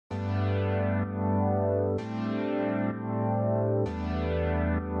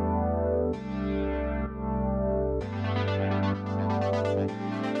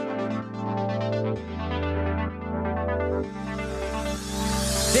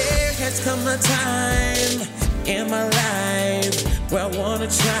There's come a time in my life where I wanna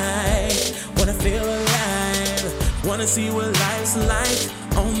try, wanna feel alive, wanna see what life's like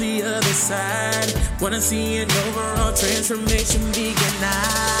on the other side, wanna see an overall transformation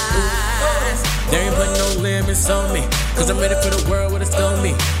veganized. There ain't putting no limits on me, cause I'm ready for the world where it's throw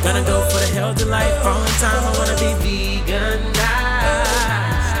me. Gonna go for the healthy life, all the time I wanna be veganized.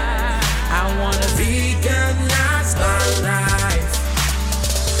 I wanna veganize my life.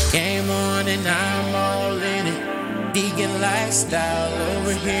 Game on and I'm all in it. Vegan lifestyle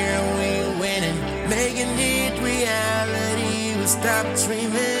over here, we winning. Making it reality, we stop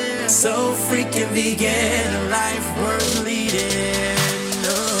dreaming. So freaking vegan, a life worth leading.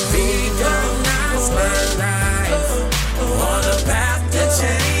 Veganize my life. On a path to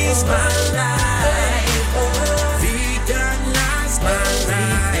change my life. Veganize my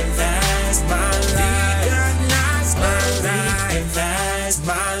life. That's my life. That's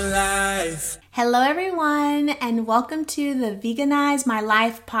my life. Hello everyone, and welcome to the Veganize My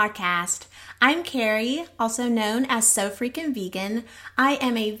Life podcast. I'm Carrie, also known as So Freakin' Vegan. I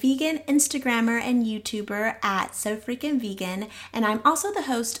am a vegan Instagrammer and YouTuber at So Freakin' Vegan, and I'm also the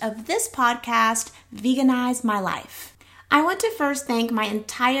host of this podcast, Veganize My Life. I want to first thank my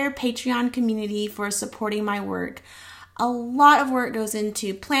entire Patreon community for supporting my work. A lot of work goes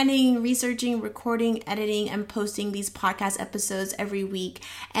into planning, researching, recording, editing, and posting these podcast episodes every week,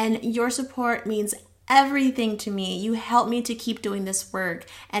 and your support means everything to me. You help me to keep doing this work,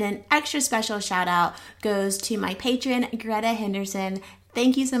 and an extra special shout out goes to my patron, Greta Henderson.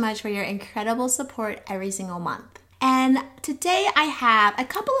 Thank you so much for your incredible support every single month. And today I have a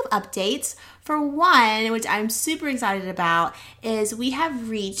couple of updates. For one, which I'm super excited about, is we have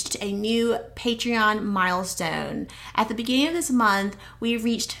reached a new Patreon milestone. At the beginning of this month, we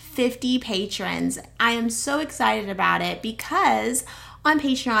reached 50 patrons. I am so excited about it because on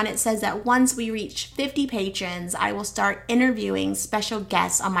Patreon, it says that once we reach 50 patrons, I will start interviewing special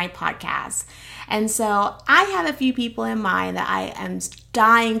guests on my podcast. And so I have a few people in mind that I am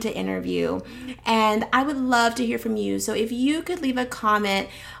dying to interview, and I would love to hear from you. So if you could leave a comment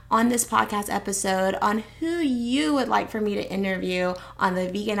on this podcast episode on who you would like for me to interview on the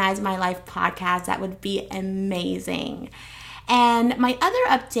Veganize My Life podcast, that would be amazing. And my other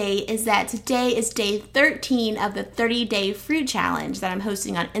update is that today is day 13 of the 30-day fruit challenge that I'm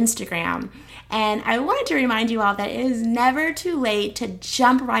hosting on Instagram. And I wanted to remind you all that it is never too late to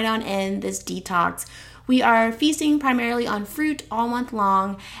jump right on in this detox. We are feasting primarily on fruit all month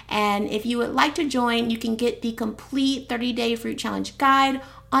long. And if you would like to join, you can get the complete 30-day fruit challenge guide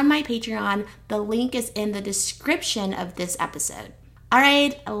on my Patreon. The link is in the description of this episode. All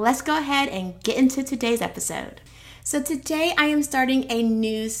right, let's go ahead and get into today's episode. So today I am starting a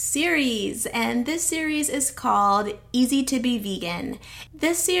new series, and this series is called Easy to Be Vegan.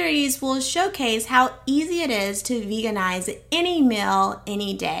 This series will showcase how easy it is to veganize any meal,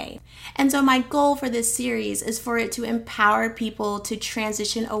 any day. And so my goal for this series is for it to empower people to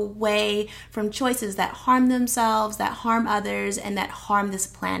transition away from choices that harm themselves, that harm others, and that harm this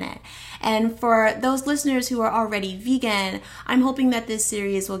planet. And for those listeners who are already vegan, I'm hoping that this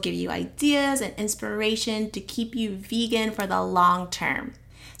series will give you ideas and inspiration to keep you vegan for the long term.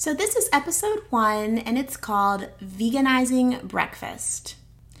 So this is episode 1, and it's called Veganizing Breakfast.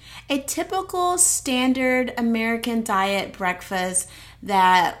 A typical standard American diet breakfast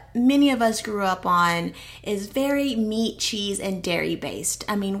that many of us grew up on is very meat, cheese, and dairy based.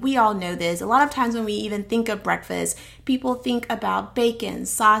 I mean, we all know this. A lot of times when we even think of breakfast, people think about bacon,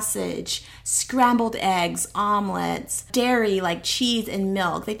 sausage, scrambled eggs, omelets, dairy like cheese and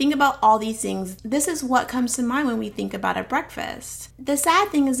milk. They think about all these things. This is what comes to mind when we think about a breakfast. The sad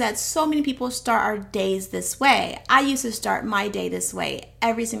thing is that so many people start our days this way. I used to start my day this way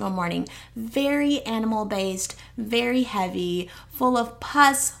every single morning. Very animal based, very heavy, full of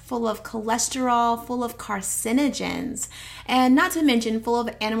pus, full of cholesterol, full of carcinogens, and not to mention full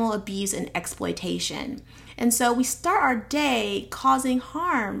of animal abuse and exploitation. And so we start our day causing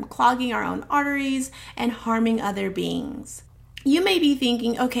harm, clogging our own arteries, and harming other beings. You may be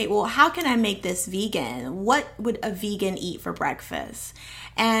thinking, okay, well, how can I make this vegan? What would a vegan eat for breakfast?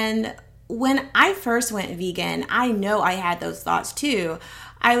 And when I first went vegan, I know I had those thoughts too.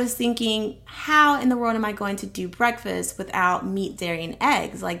 I was thinking, how in the world am I going to do breakfast without meat, dairy, and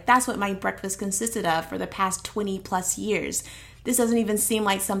eggs? Like, that's what my breakfast consisted of for the past 20 plus years. This doesn't even seem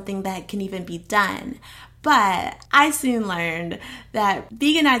like something that can even be done. But I soon learned that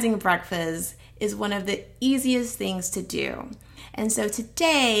veganizing breakfast is one of the easiest things to do. And so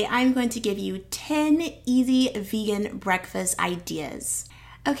today I'm going to give you 10 easy vegan breakfast ideas.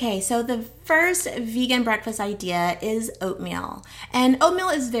 Okay, so the first vegan breakfast idea is oatmeal. And oatmeal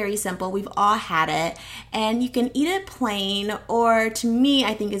is very simple. We've all had it. And you can eat it plain, or to me,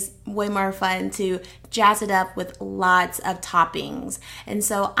 I think it's way more fun to jazz it up with lots of toppings. And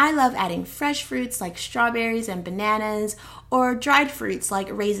so I love adding fresh fruits like strawberries and bananas, or dried fruits like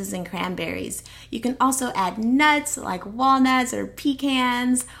raisins and cranberries. You can also add nuts like walnuts or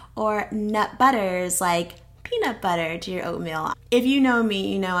pecans, or nut butters like peanut butter to your oatmeal. If you know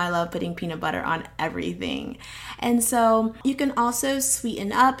me, you know I love putting peanut butter on everything. And so you can also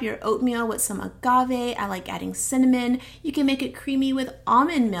sweeten up your oatmeal with some agave. I like adding cinnamon. You can make it creamy with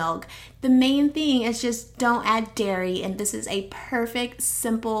almond milk. The main thing is just don't add dairy, and this is a perfect,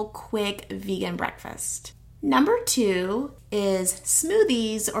 simple, quick vegan breakfast. Number 2 is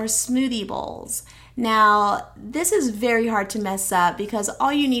smoothies or smoothie bowls. Now, this is very hard to mess up because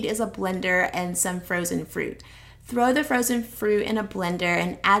all you need is a blender and some frozen fruit. Throw the frozen fruit in a blender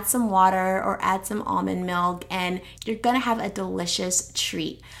and add some water or add some almond milk, and you're gonna have a delicious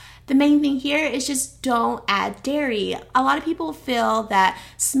treat. The main thing here is just don't add dairy. A lot of people feel that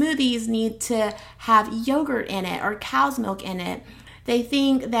smoothies need to have yogurt in it or cow's milk in it. They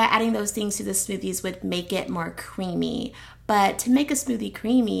think that adding those things to the smoothies would make it more creamy. But to make a smoothie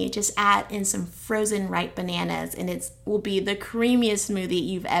creamy, just add in some frozen ripe bananas and it will be the creamiest smoothie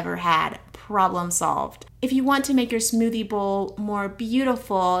you've ever had. Problem solved. If you want to make your smoothie bowl more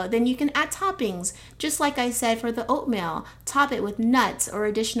beautiful, then you can add toppings. Just like I said for the oatmeal, top it with nuts or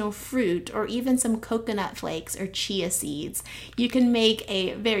additional fruit or even some coconut flakes or chia seeds. You can make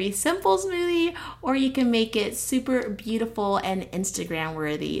a very simple smoothie or you can make it super beautiful and Instagram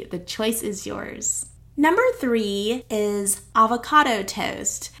worthy. The choice is yours. Number 3 is avocado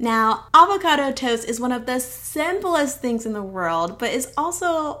toast. Now, avocado toast is one of the simplest things in the world, but is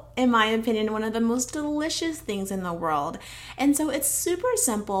also, in my opinion, one of the most delicious things in the world. And so it's super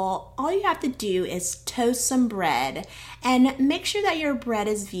simple. All you have to do is toast some bread and make sure that your bread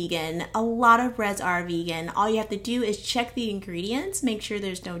is vegan. A lot of breads are vegan. All you have to do is check the ingredients, make sure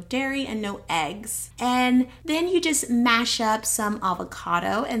there's no dairy and no eggs. And then you just mash up some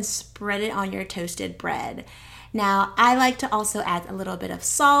avocado and spread it on your toasted bread. Now, I like to also add a little bit of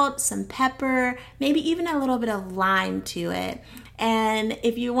salt, some pepper, maybe even a little bit of lime to it. And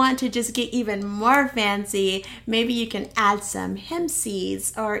if you want to just get even more fancy, maybe you can add some hemp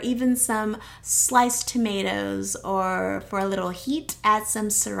seeds or even some sliced tomatoes, or for a little heat, add some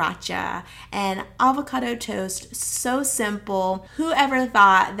sriracha. And avocado toast, so simple. Whoever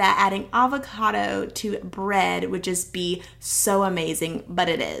thought that adding avocado to bread would just be so amazing, but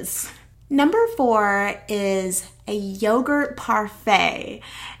it is. Number 4 is a yogurt parfait.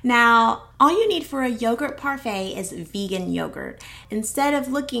 Now, all you need for a yogurt parfait is vegan yogurt. Instead of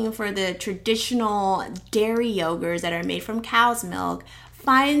looking for the traditional dairy yogurts that are made from cow's milk,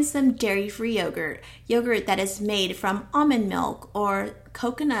 find some dairy-free yogurt that is made from almond milk or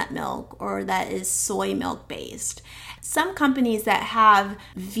coconut milk, or that is soy milk based. Some companies that have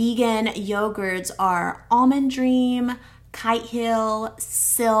vegan yogurts are Almond Dream, Kite Hill,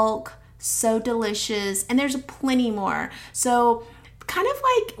 Silk, So Delicious, and there's plenty more. So kind of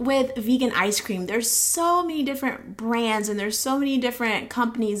like with vegan ice cream, there's so many different brands and there's so many different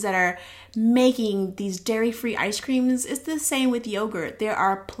companies that are making these dairy-free ice creams. It's the same with yogurt. There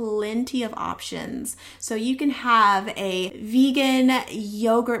are plenty of options. So you can have a vegan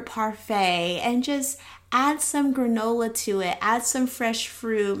yogurt parfait and just add some granola to it, add some fresh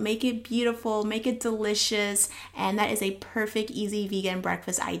fruit, make it beautiful, make it delicious, and that is a perfect, easy vegan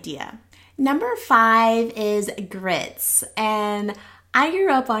breakfast idea. Number 5 is grits, and I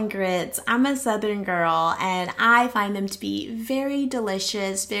grew up on grits. I'm a Southern girl, and I find them to be very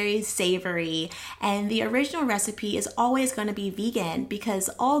delicious, very savory, and the original recipe is always going to be vegan because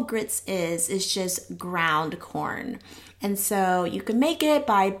all grits is just ground corn. And so you can make it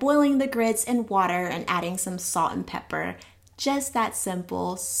by boiling the grits in water and adding some salt and pepper. Just that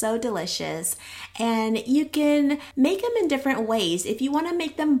simple, so delicious. And you can make them in different ways. If you want to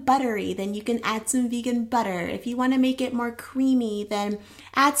make them buttery, then you can add some vegan butter. If you want to make it more creamy, then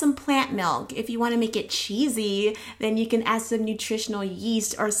add some plant milk. If you want to make it cheesy, then you can add some nutritional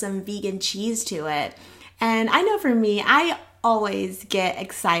yeast or some vegan cheese to it. And I know for me, I always get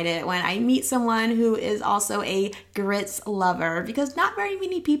excited when I meet someone who is also a grits lover, because not very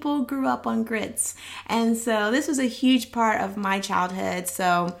many people grew up on grits. And so this was a huge part of my childhood.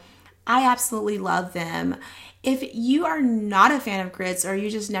 So I absolutely love them. If you are not a fan of grits or you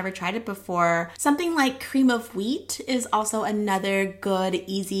just never tried it before, something like cream of wheat is also another good,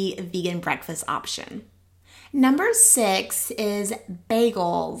 easy vegan breakfast option. Number 6 is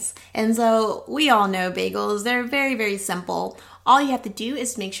bagels. And so we all know bagels. They're very, very simple. All you have to do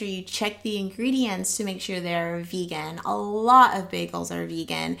is make sure you check the ingredients to make sure they're vegan. A lot of bagels are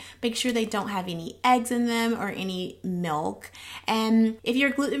vegan. Make sure they don't have any eggs in them or any milk. And if you're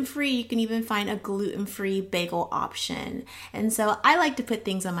gluten-free, you can even find a gluten-free bagel option. And so I like to put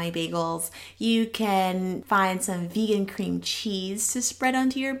things on my bagels. You can find some vegan cream cheese to spread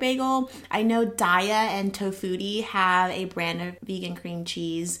onto your bagel. I know Daiya and Tofutti have a brand of vegan cream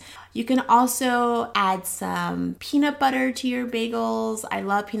cheese. You can also add some peanut butter to your bagels. I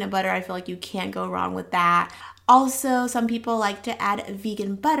love peanut butter. I feel like you can't go wrong with that. Also, some people like to add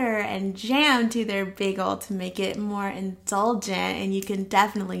vegan butter and jam to their bagel to make it more indulgent, and you can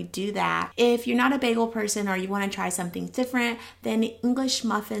definitely do that. If you're not a bagel person or you want to try something different, then English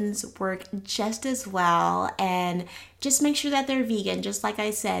muffins work just as well, and just make sure that they're vegan. Just like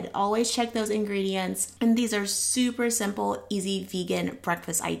I said, always check those ingredients, and these are super simple, easy vegan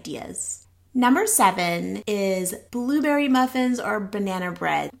breakfast ideas. Number 7 is blueberry muffins or banana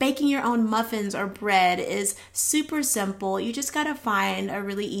bread. Baking your own muffins or bread is super simple. You just gotta find a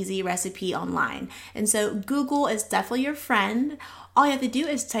really easy recipe online. And so Google is definitely your friend. All you have to do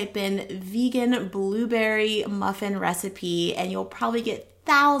is type in vegan blueberry muffin recipe, and you'll probably get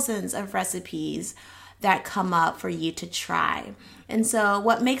thousands of recipes that come up for you to try. And so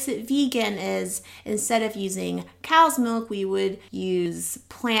what makes it vegan is instead of using cow's milk, we would use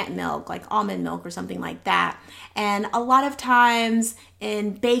plant milk, like almond milk or something like that. And a lot of times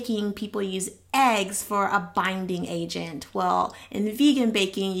in baking, people use eggs for a binding agent. Well, in vegan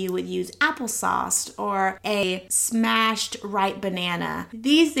baking, you would use applesauce or a smashed ripe banana.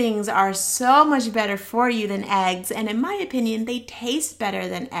 These things are so much better for you than eggs, and in my opinion, they taste better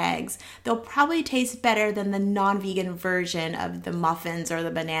than eggs. They'll probably taste better than the non-vegan version of the muffins or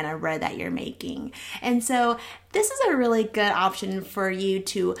the banana bread that you're making. And so this is a really good option for you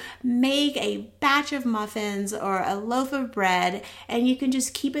to make a batch of muffins or a loaf of bread, and you can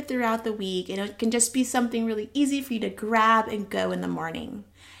just keep it throughout the week, and it can just be something really easy for you to grab and go in the morning.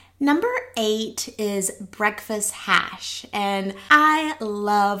 Number 8 is breakfast hash, and I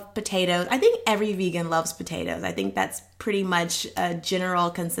love potatoes. I think every vegan loves potatoes. I think that's pretty much a general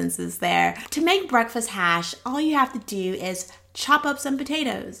consensus there. To make breakfast hash, all you have to do is chop up some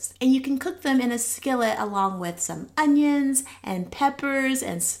potatoes, and you can cook them in a skillet along with some onions and peppers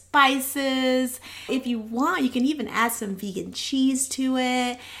and spices. If you want, you can even add some vegan cheese to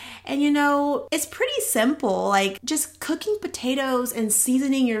it. And you know, it's pretty simple. Like just cooking potatoes and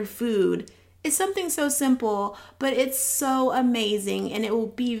seasoning your food is something so simple, but it's so amazing, and it will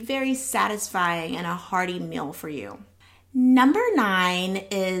be very satisfying and a hearty meal for you. Number 9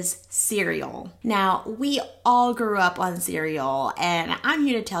 is cereal. Now, we all grew up on cereal, and I'm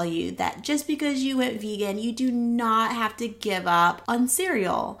here to tell you that just because you went vegan, you do not have to give up on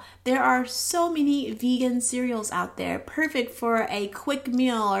cereal. There are so many vegan cereals out there, perfect for a quick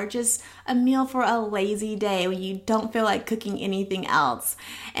meal or just a meal for a lazy day when you don't feel like cooking anything else.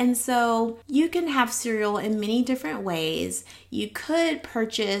 And so you can have cereal in many different ways. You could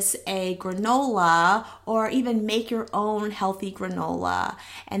purchase a granola or even make your own healthy granola,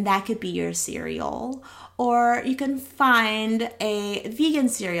 and that could be your cereal. Or you can find a vegan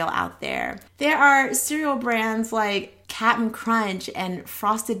cereal out there. There are cereal brands like Cap'n Crunch and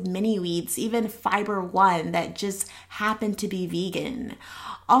Frosted Mini Wheats, even Fiber One, that just happen to be vegan.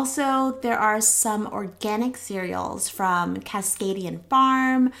 Also, there are some organic cereals from Cascadian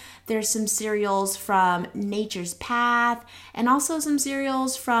Farm. There's some cereals from Nature's Path, and also some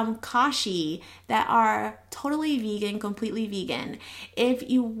cereals from Kashi that are totally vegan, completely vegan. If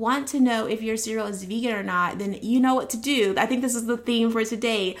you want to know if your cereal is vegan or not, then you know what to do. I think this is the theme for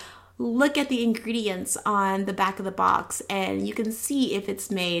today. Look at the ingredients on the back of the box, and you can see if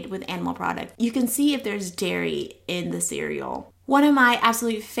it's made with animal product. You can see if there's dairy in the cereal. One of my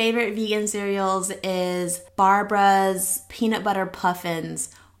absolute favorite vegan cereals is Barbara's Peanut Butter Puffins.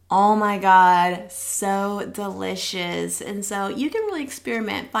 Oh my God, so delicious. And so you can really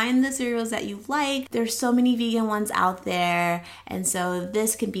experiment. Find the cereals that you like. There's so many vegan ones out there. And so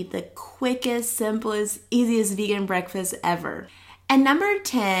this can be the quickest, simplest, easiest vegan breakfast ever. And number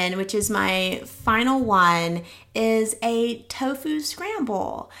 10, which is my final one, is a tofu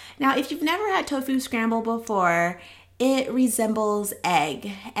scramble. Now, if you've never had tofu scramble before, it resembles egg.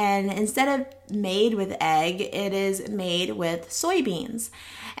 And instead of made with egg, it is made with soybeans.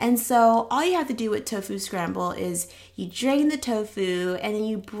 And so all you have to do with tofu scramble is you drain the tofu and then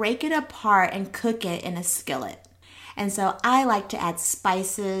you break it apart and cook it in a skillet. And so I like to add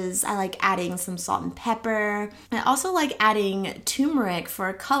spices. I like adding some salt and pepper. I also like adding turmeric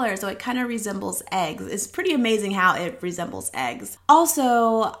for color, so it kind of resembles eggs. It's pretty amazing how it resembles eggs.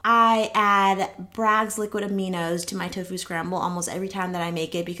 Also, I add Bragg's liquid aminos to my tofu scramble almost every time that I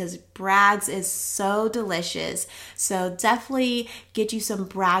make it because Bragg's is so delicious. So definitely get you some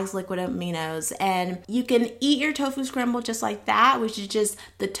Bragg's liquid aminos, and you can eat your tofu scramble just like that, which is just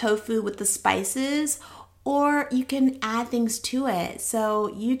the tofu with the spices, or you can add things to it.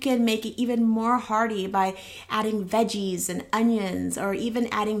 So you can make it even more hearty by adding veggies and onions, or even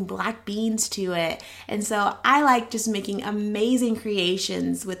adding black beans to it. And so I like just making amazing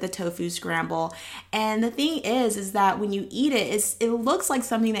creations with the tofu scramble. And the thing is that when you eat it, it looks like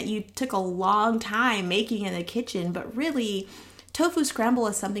something that you took a long time making in the kitchen, but really, tofu scramble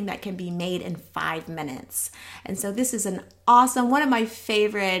is something that can be made in 5 minutes. And so this is one of my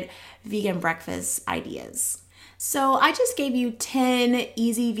favorite vegan breakfast ideas. So I just gave you 10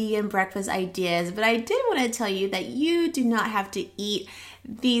 easy vegan breakfast ideas, but I did want to tell you that you do not have to eat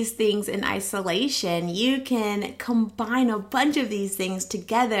these things in isolation. You can combine a bunch of these things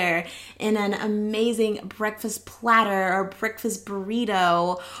together in an amazing breakfast platter or breakfast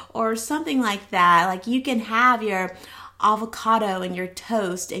burrito or something like that. Like you can have your avocado and your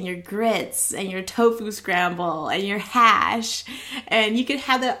toast and your grits and your tofu scramble and your hash, and you can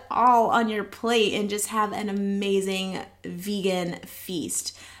have it all on your plate and just have an amazing vegan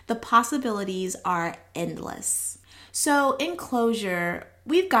feast. The possibilities are endless. So in closure,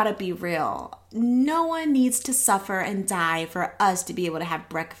 we've got to be real. No one needs to suffer and die for us to be able to have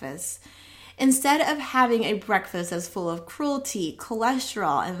breakfast. Instead of having a breakfast that's full of cruelty,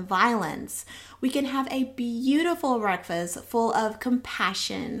 cholesterol, and violence, we can have a beautiful breakfast full of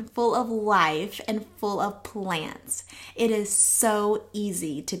compassion, full of life, and full of plants. It is so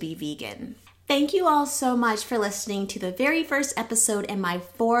easy to be vegan. Thank you all so much for listening to the very first episode in my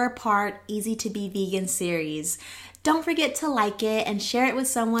 4-part Easy to Be Vegan series. Don't forget to like it and share it with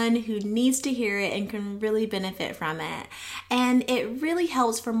someone who needs to hear it and can really benefit from it. And it really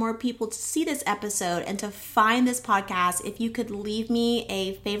helps for more people to see this episode and to find this podcast if you could leave me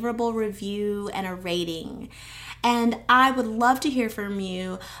a favorable review and a rating. And I would love to hear from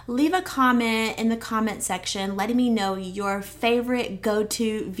you. Leave a comment in the comment section letting me know your favorite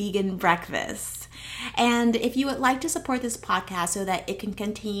go-to vegan breakfast. And if you would like to support this podcast so that it can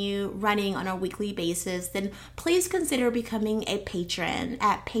continue running on a weekly basis, then please consider becoming a patron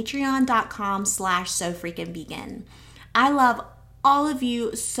at patreon.com/SoFreakinVegan. I love all of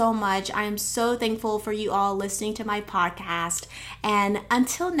you so much. I am so thankful for you all listening to my podcast. And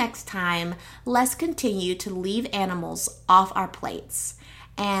until next time, let's continue to leave animals off our plates.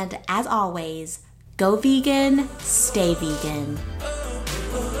 And as always, go vegan, stay vegan.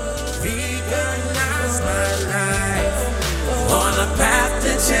 Veganize my life. On a path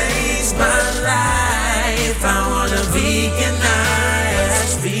to change my life. I wanna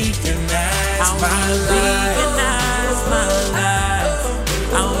veganize my life.